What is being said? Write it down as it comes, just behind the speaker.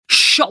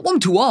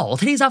Shalom to all.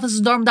 Today's office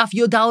is Nedarim Daf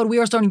Yud Daled. We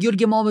are starting Yud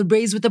Gimel with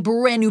Braze with a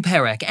brand new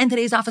parak. And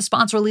today's office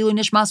sponsor Lilu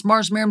Nishmas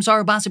Mars Miriam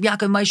Zara Bas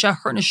Yaakov Maisha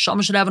Her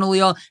Neshama should have an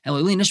Aliyah, and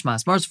Lilu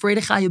Nishmas Mars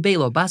Freidechai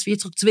Belo Bas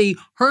Yitzchak Tzvi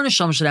Her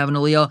Neshama should have an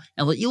Aliyah,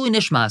 and Lilu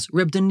Nishmas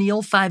Reb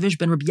Daniel Fivish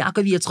ben Reb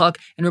Yaakov Yitzchak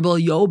and Reb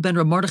Elio ben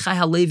Reb Mordechai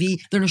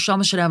Halevi. Their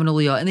Neshama should have an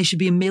Aliyah, and they should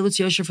be a Melitz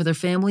Yosher for their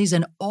families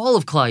and all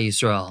of Klal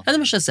Yisrael. And the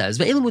Mishnah says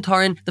Ve'elu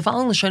Mutarin, the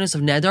following Lashonos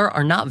of Nedar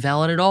are not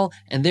valid at all,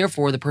 and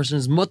therefore the person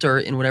is mutter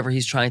in whatever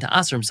he's trying to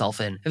aser himself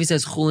in. If he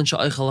says Chulin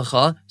Sha'ich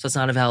so it's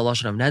not a valid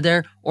lashon of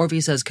neder. Or if he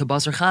says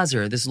kabasar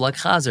chazer, this is like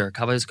chazer.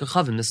 Kavayis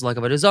kachavim, this is like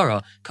avodah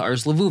zara.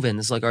 Ka'ars levuvin,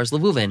 this is like ars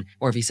levuvin.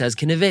 Or if he says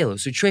kinevelu,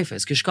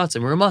 sutrefes,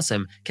 kishkatzim,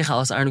 ramasim,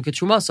 kechalas arnu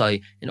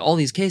ketrumasai. In all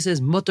these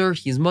cases, mutter,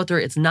 he's mutter.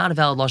 It's not a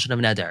valid lashon of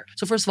neder.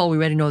 So first of all, we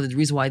already know that the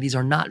reason why these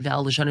are not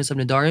valid lashonos of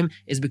nedarim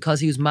is because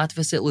he was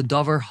matfasit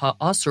ledavar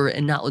ha'asur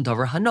and not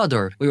ledavar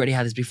hanadar. We already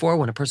had this before.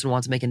 When a person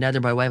wants to make a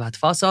neder by way of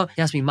hatfasa,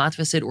 he has to be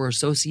matfasit or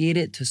associate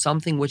it to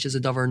something which is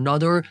a davar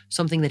nadar,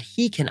 something that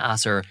he can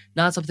aser,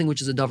 not something which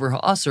is a davar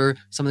ha'asr,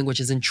 something which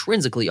is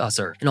intrinsically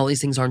asr. And all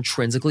these things are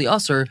intrinsically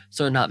asr,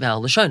 so they're not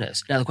valid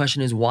lashonos. Now the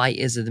question is, why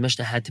is it the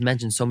Mishnah had to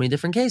mention so many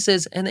different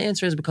cases? And the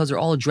answer is because they're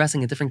all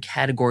addressing a different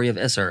category of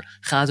isr.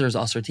 Chazer is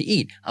asr to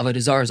eat. Avodah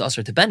zara is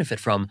asr to benefit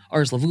from.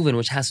 Ars levuvin,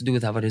 which has to do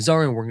with avodah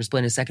zara, and we're going to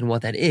explain in a second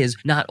what that is.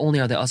 Not only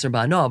are they asr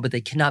ba'ana, but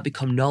they cannot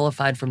become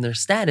nullified from their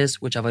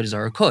status, which avodah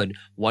zara could.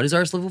 What is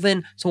ars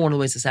levuvin? So one of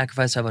the ways to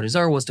sacrifice avodah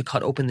zara was to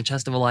cut open the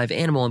chest of a live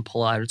animal and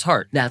pull out its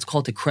heart. That's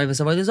called to krevis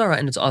avodah zara,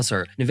 and it's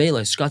asr.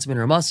 Nevela, shkatzim, and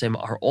ramasim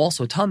are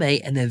also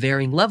tameh, and they're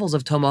varying levels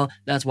of tama.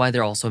 That's why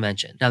they're also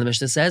mentioned. Now the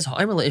Mishnah says,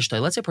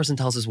 let's say a person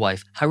tells his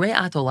wife, Hare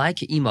atolai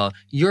ke'ima,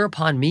 you're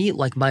upon me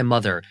like my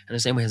mother. And the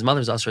same way his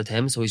mother's asr to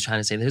him, so he's trying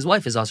to say that his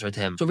wife is asr to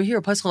him. So over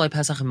here, Pesach and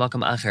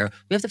Makam Acher,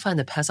 we have to find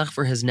the Pesach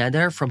for his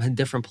neder from a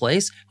different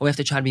place, and we have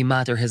to try to be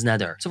mater his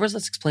neder. So first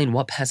let's explain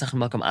what Pesach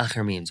and Makam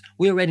Acher means.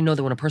 We already know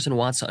that when a person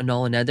wants to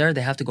annul a neder,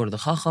 they have to go to the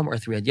Chacham or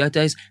 3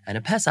 Hadyotes, and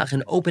a Pesach,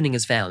 an opening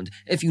is found.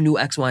 If you knew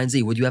X, Y, and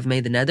Z, would you have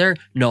made the neder?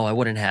 No, I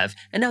wouldn't have.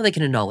 And now they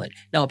can annul it.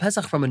 Now a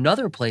Pesach from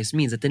another place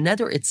means that the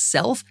neder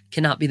itself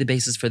cannot be the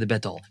basis for the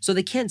bittul. So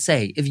they can't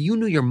say, if you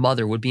knew your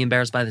mother would be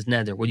embarrassed by this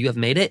neder, would you have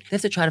made it? They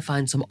have to try to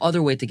find some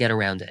other way to get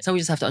around it. So we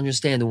just have to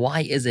understand,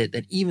 why is it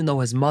that even though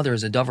his mother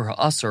is a davar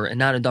ha'asr and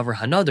not a davar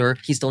hanadar,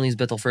 he still needs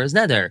bittul for his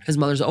neder? His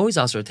mother's always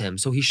asr to him,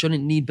 so he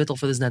shouldn't need bittul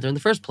for this neder in the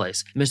first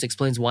place. The Mishnah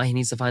explains why he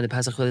needs to find the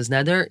Pesach for this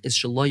neder is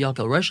shelo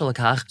yakel rosh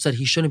lakach, so that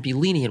he shouldn't be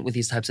lenient with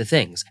these types of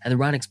things. And the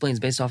Ran explains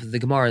based off of the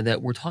Gemara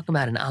that we're talking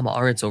about an Amma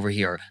Aretz over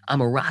here.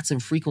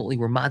 Amaratsim frequently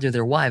were madr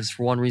their wives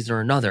for one reason or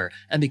another,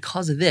 and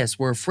because of this,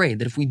 we're afraid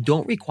that if we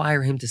don't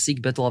require him to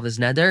seek bittul of his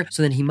neder,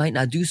 so then he might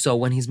not do so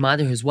when he's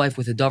madr his wife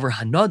with a davar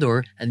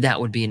hanador, and that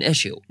would be an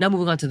issue. Now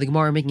moving on to the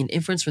Gemara, making an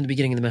inference from the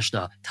beginning of the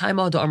Mishnah.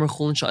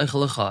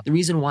 The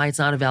reason why it's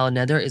not a valid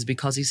neder is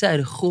because he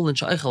said chulin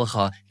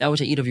sha'ich that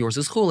which I eat of yours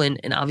is chulin,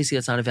 and obviously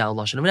that's not a valid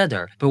lashon of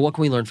neder. But what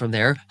can we learn from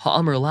there?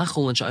 Ha'amar la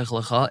chulin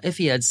sha'ich if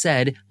he had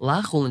said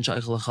la chulin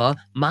sha'ich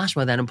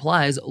mashma, that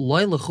implies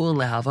loy lechulin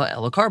lehava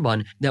el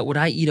karban, that what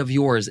I eat of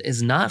yours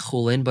is not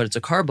chulin, but it's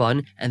a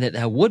karban, and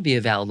that would be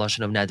a valid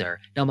lashon of neder.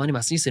 Now mani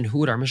masnisin, who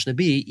would our Mishnah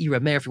be?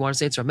 Reb Meir, if you want to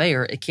say it's Reb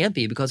Meir, it can't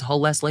be, because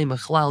hales le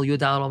mechlal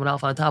yudal aman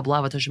alfa tab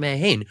lava tashmei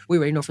hein. We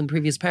already know from the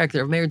previous parak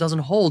that Reb Meir doesn't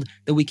hold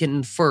that we can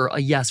infer a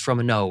yes from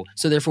a no,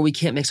 so therefore we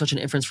can't make such an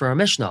inference for our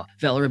Mishnah.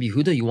 Vel Reb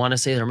Yehuda, you want to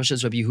say that our Mishnah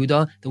is Reb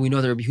Yehuda, then we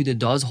know that Reb Yehuda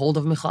does hold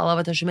of mechlal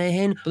lava tashmei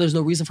hein, but there's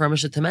no reason for our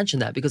Mishnah to mention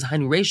that, because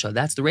hainu reisha,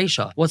 that's the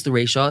reisha. What's the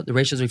reisha? The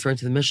reisha is referring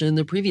to the Mishnah in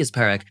the previous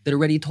parak that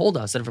already told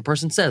us that if a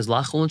person says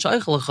la chulin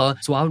sha'ich lecha,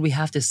 so why would we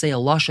have to say a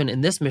lashon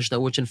in this Mishnah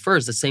which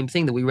infers the same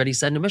thing that we already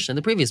said in the Mishnah in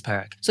the previous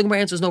parak? So Gemara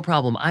answers no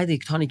problem.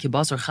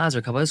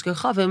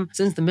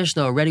 Since the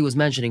Mishnah already was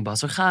mentioning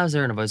basar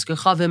chazer and avos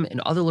kechavim and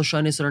other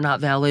lashonis that are not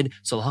valid,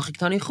 so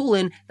lachaktani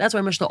chulin, that's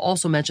why Mishnah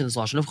also mentioned this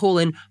lashon of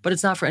chulin, but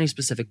it's not for any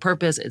specific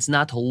purpose. It's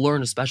not to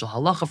learn a special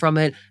halacha from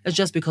it. It's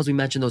just because we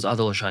mentioned those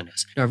other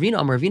lashonis. Now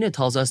Ravina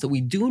tells us that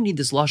we do need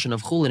this lashon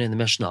of chulin in the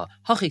Mishnah.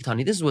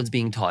 Hachiktani, this is what's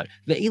being taught.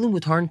 Ve'ilu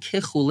mutarn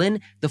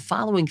kechulin, the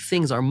following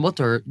things are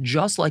mutar,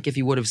 just like if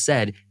he would have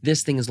said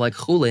this thing is like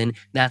chulin,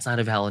 that's not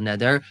a valid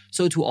neder.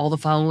 So to all the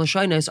following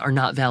lashonis are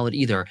not valid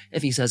either.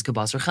 If he says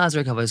kabasar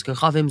chazer, kavaz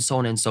kechavim, so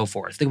on and so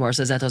forth. The Gemara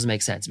says that doesn't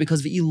make sense,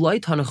 because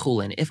v'ilai tana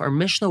chulin, if our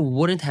Mishnah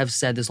wouldn't have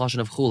said this lashon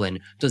of chulin,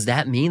 does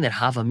that mean that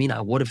havamin,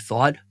 I would have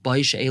thought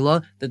by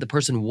she'ela that the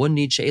person would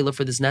need she'ela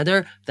for this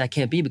neder? That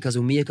can't be, because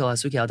umiyakal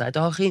asuki al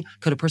daitachi.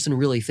 Could a person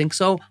really think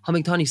so?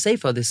 Hamigtani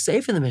seifa, the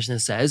seif in the Mishnah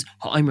says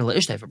ha'imr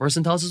le'ishtay. If a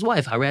person tells his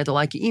wife harei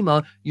like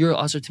ima, you're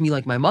asr to me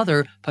like my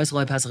mother,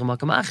 pasalai pasach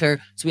makam acher,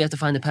 so we have to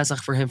find the pesach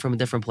for him from a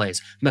different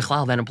place.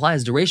 Mechlal, that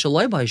implies the reisha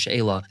loy by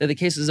she'ela, that the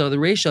cases of the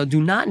reisha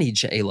do not need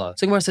she'ela.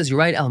 So Gemara says you're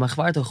right. Al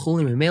machvarta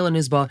chulin memela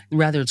nizba.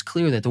 Rather, it's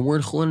clear that the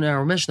word chulin in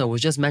our Mishnah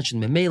was just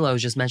mentioned memela,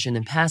 was just mentioned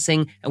in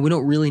passing, and we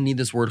don't really need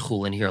this word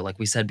chulin here, like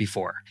we said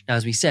before. Now,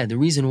 as we said, the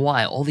reason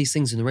why all these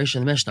things in the reisha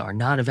of the Mishnah are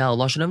not a valid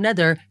lashon of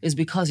neder is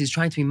because he's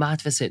trying to be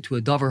matvasit to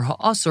a davar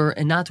ha'asr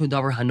and not to a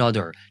davar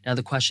hanadar. Now,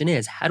 the question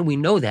is, how do we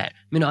know that?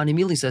 Mina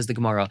animili, says the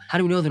Gemara. How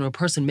do we know that when a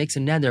person makes a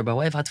neder by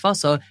way of of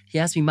hatfasa, he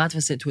has to be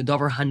matfas it to a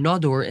davar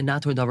hanador and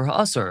not to a davar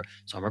ha'asr.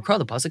 So Amar Kra,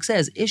 the pasuk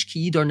says, Ish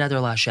ki yidor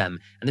neder la'Hashem.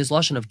 And this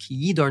lashon of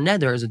ki yidor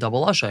neder is a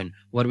double lashon.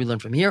 What do we learn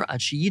from here?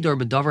 At she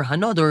yidor b'davar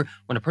hanador,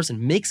 when a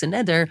person makes a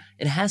neder,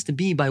 it has to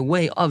be by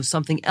way of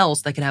something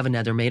else that can have a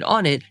neder made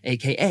on it,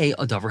 aka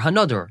a davar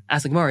hanador.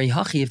 Ask the Gemara,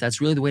 Hachi, if that's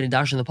really the way to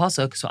dash in the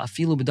pasuk, so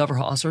afilu b'davar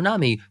ha'asr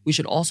nami, we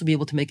should also be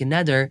able to make a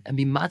neder and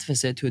be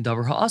matfas it to a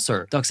davar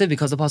ha'asr. Daksiv,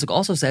 because the pasuk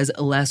also says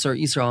lesser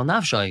isar al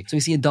nafshay. So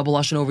we see a double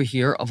lashon over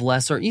here of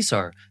lesser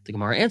isar. The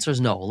Gemara answers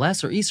no.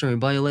 Lesser isar in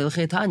bayalei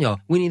l'chetanya.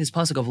 We need this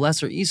pasuk of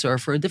lesser isar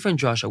for a different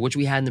drasha, which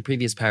we had in the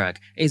previous parak.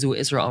 Ezu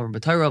isra amar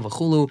b'tayra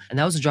v'chulu, and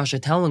that was a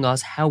drasha telling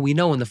us how we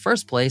know in the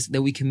first place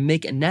that we can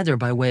make a neder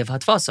by way of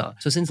hatfasa.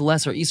 So since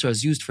lesser isra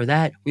is used for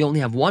that, we only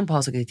have one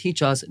pasuk to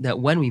teach us that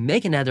when we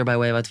make a neder by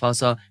way of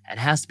hatfasa, it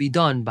has to be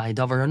done by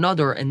davar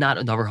hanador and not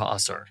a davar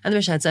ha'asr. And the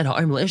Mishnah had said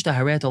ha'arm l'ishta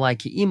harei like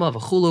ki'ima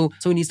v'chulu,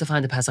 so he needs to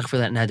find a pasuk for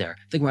that neder.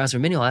 The Gemara asks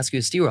I'll ask you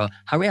a stira.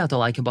 Harei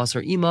like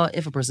kibasar ima,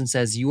 if a person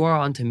says you are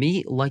unto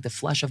me like the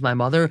flesh of my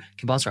mother,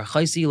 kibasar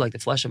chaisi, like the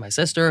flesh of my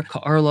sister,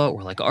 ka'arla,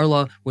 or like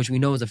arla, which we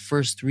know is the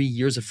first 3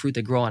 years of fruit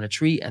that grow on a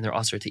tree and they're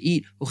usher to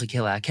eat,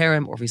 uchikela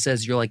akarem, or if he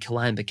says you're like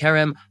kilayim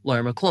bekarem,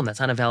 loyar maklum, that's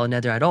not a valid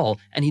neder at all,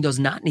 and he does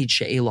not need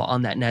she'ela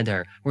on that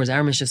neder, whereas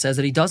our Mishnah says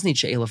that he does need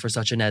she'ela for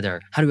such a neder.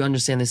 How do we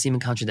understand this seeming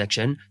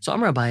contradiction? So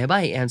Amar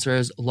Abaye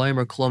answers, loyar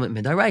maklum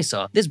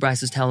midaraisa. This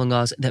Bryce is telling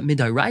us that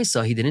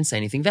midaraisa he didn't say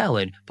anything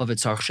valid, but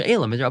v'tzarch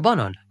she'ela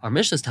midrabanan. Our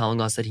Mishnah is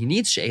telling us that he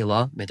needs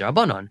she'ela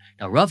midrabanan.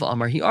 Now Rav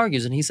Amar, he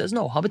argues and he says,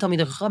 no, one's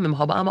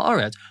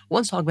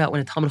talking about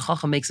when a Talmud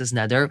Chacham makes this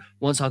neder,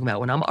 one's talking about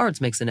when Am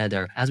Aretz makes a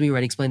neder. As we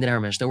already explained in our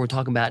Mishnah, we're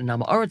talking about an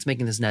Am Aretz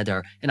making this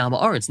neder, and Am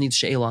Aretz needs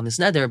she'ela on this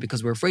neder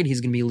because we're afraid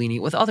he's going to be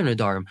lenient with other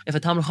nedarim. If a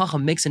Talmud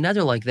Chacham makes a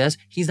neder like this,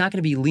 he's not going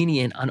to be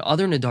lenient on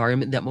other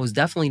nedarim that most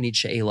definitely need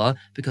she'ela,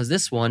 because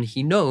this one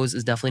he knows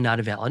is definitely not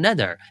a valid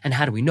neder. And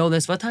how do we know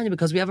this? Vatanya,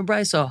 because we have a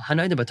brayso,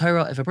 Hanayda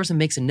Batayra, if a person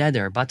makes a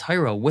neder,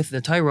 Batayra, with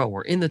the Taira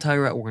or in the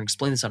Taira, we're going to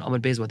explain this on Amud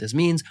Beis what this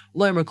means,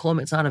 Loymer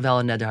Klom, it's not a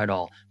valid neder at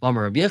all.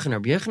 Vamar Rabbi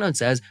Yechanan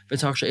says,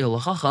 V'tzarch she'ela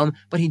l'chacham,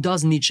 but he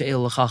does need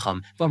she'ela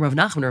l'chacham. Vamar Rav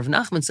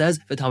Nachman says,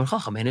 V'talmud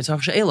Chacham, and it's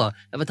she'ela.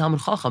 If a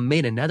Talmud Chacham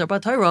made a neder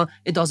Batayra,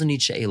 it doesn't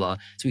need she'ela.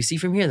 So we see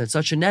from here that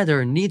such a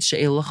neder needs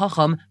she'ela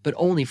l'chacham, but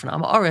only for an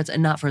Am Aretz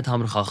and not for a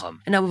Talmud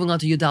Chacham. And now moving on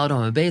to Yudalad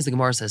Amud Beis, the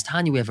Gemara says,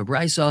 Tanya, we have a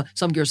brayso.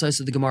 Some gersais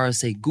of the Gemara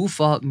say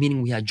gufa,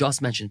 meaning we had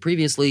just mentioned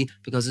previously,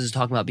 because this is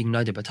talking about being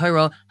neder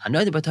Batayra.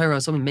 Haneder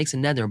Batayra, someone makes a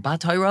neder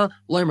Batayra,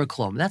 loymer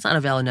klom. That's not a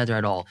valid neder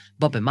at all.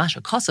 But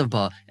b'masha kasav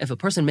ba, if a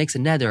person makes a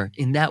neder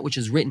in that which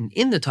is written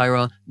in the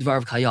Torah,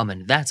 dvar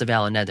kayamin, that's a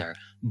valid neder.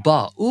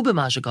 Ba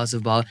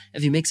ubemashakasav ba,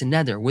 if he makes a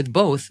neder with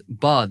both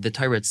ba, the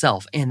Torah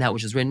itself, and that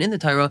which is written in the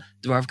Torah,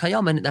 dvar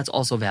kayamin, that's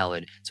also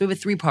valid. So we have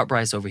a 3-part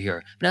brisa over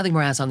here. But now the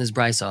Gemara asks on this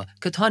brisa,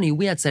 Katani,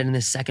 we had said in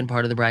the second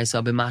part of the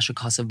brisa,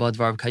 b'mashakasav ba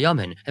dvar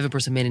kayamin. If a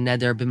person made a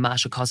neder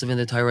b'mashakasav in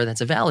the Torah,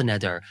 that's a valid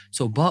neder.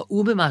 So ba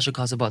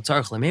ubemashakasav ba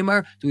tzarich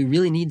lememar, do we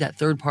really need that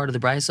third part of the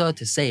brisa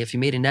to say if you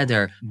made a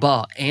neder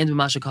ba and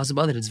b'mashakasav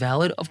ba that it's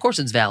valid? Of course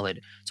it's valid.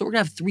 So we're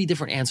gonna have 3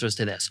 different answers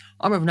to this.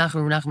 Amar Rav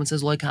Nachman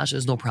says loy kasha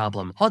is no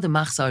problem.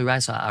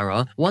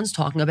 One's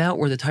talking about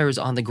where the tire is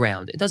on the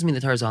ground. It doesn't mean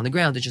the tire is on the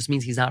ground, it just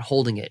means he's not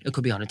holding it. It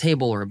could be on a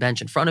table or a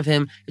bench in front of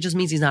him. It just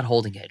means he's not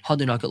holding it.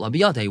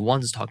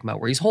 One's talking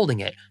about where he's holding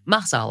it.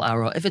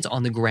 If it's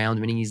on the ground,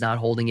 meaning he's not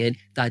holding it,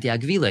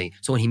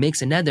 so when he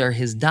makes a neder,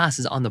 his das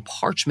is on the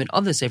parchment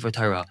of the Sefer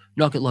Torah.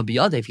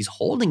 If he's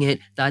holding it,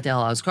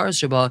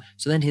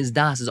 so then his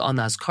das is on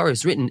the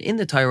Azkaris written in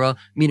the Torah,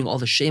 meaning all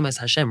the Shemas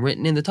Hashem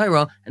written in the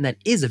Torah, and that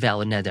is a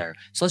valid neder.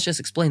 So let's just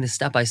explain this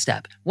step by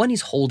step. When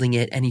he's holding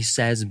it and he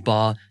says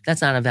ba,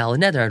 that's not a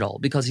valid neder at all,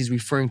 because he's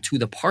referring to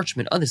the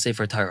parchment of the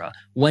Sefer Torah.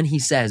 When he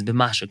says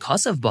b'masha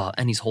kasav ba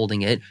and he's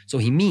holding it, so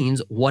he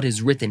means what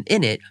is written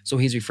in it, so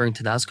he's referring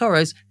to the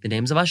Azkaris, the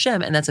names of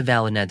Hashem, and that's a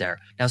valid neder.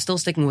 Now still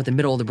sticking with the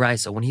middle of the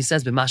brisa, when he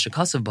says b'masha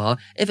kasav ba,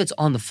 if it's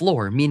on the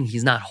floor, meaning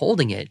he's not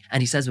holding it,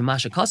 and he says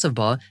b'masha kasav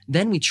ba,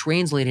 then we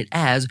translate it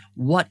as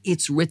what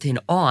it's written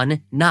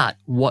on, not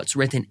what's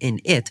written in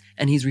it,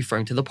 and he's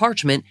referring to the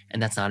parchment,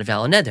 and that's not a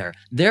valid neder.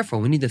 Therefore,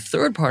 we need the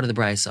third part of the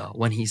brisa,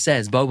 when he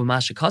says ba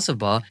b'masha kasav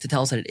ba, to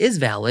tell us that it is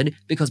valid,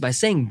 because by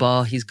saying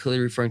ba, he's clearly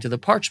referring to the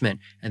parchment,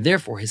 and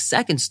therefore his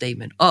second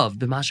statement of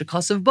b'masha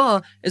kasav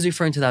ba is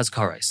referring to the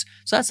Azkaris.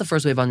 So that's the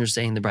first way of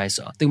understanding the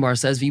brisa. The Gemara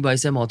says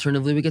v'baisem,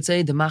 alternatively we could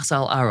say the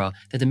machsal ara,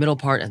 that the middle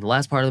part and the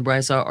last part of the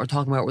brisa are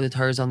talking about where the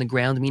Torah is on the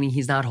ground, meaning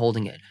he's not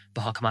holding it.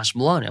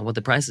 And what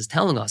the price is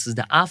telling us is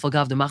the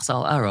afagav the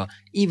machsal ara,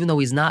 even though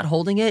he's not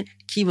holding it,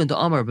 kivan to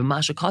amar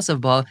b'masha kasav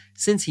ba,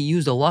 since he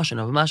used a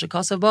lashon of b'masha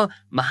kasav ba,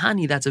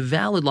 mahani, that's a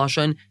valid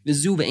lashon,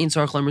 v'zu ve'ein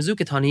tzarich lemer zu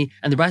ketani,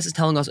 and the price is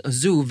telling us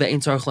zu ve'ein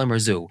tzarich lemer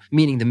zu,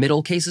 meaning the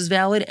middle case is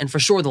valid, and for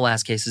sure the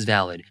last case is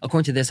valid.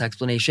 According to this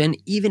explanation,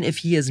 even if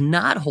he is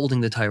not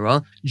holding the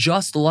Torah,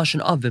 just the lashon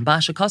of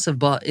b'masha kasav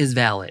ba is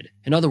valid.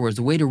 In other words,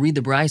 the way to read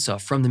the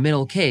brisa from the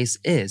middle case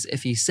is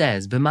if he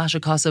says b'masha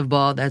kasav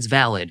ba, that's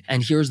valid,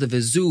 and here's the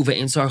v'zu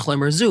ve'ein tzarich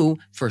lemer zu,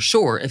 for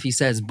sure if he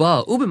says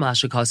ba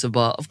u'b'masha kasav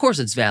ba, of course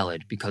it's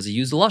valid, because he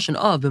used the lashon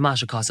of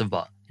b'masha kasav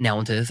ba. Now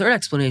into the third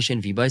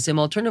explanation, v'baisim.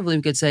 Alternatively,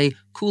 we could say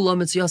kula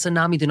mitziasa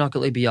nami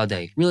denakale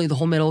biyade. Really, the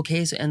whole middle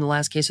case and the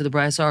last case of the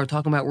brisa are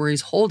talking about where he's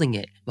holding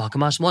it.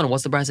 V'hakamash malana.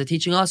 What's the brisa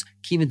teaching us?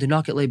 Kivin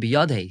denakale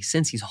biyade.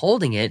 Since he's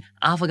holding it,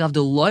 afagav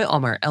deloy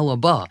amar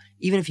elaba.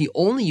 Even if he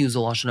only used the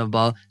lashon of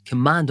ba,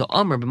 command the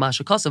amr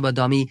b'mashakasav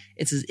dami,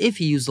 it's as if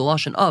he used the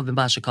lashon of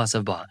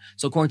b'mashakasav ba.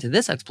 So according to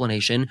this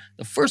explanation,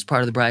 the first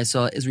part of the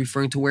brisa is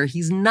referring to where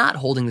he's not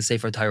holding the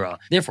Sefer Torah.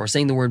 Therefore,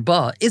 saying the word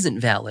ba isn't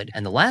valid.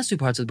 And the last two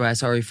parts of the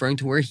brisa are referring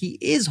to where he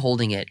is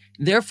holding it.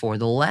 Therefore,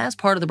 the last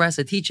part of the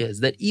brisa teaches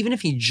that even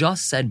if he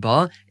just said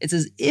ba, it's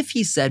as if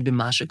he said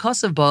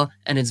b'mashakasav ba,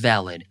 and it's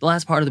valid. The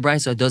last part of the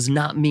brisa does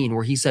not mean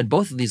where he said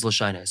both of these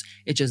lashonos.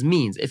 It just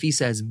means if he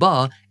says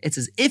ba, it's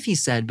as if he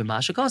said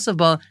b'mashakasav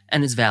ba,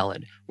 and it's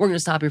valid. We're going to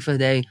stop here for the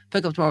day,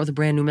 pick up tomorrow with a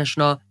brand new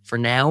Mishnah. For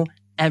now,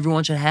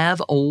 everyone should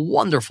have a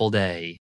wonderful day.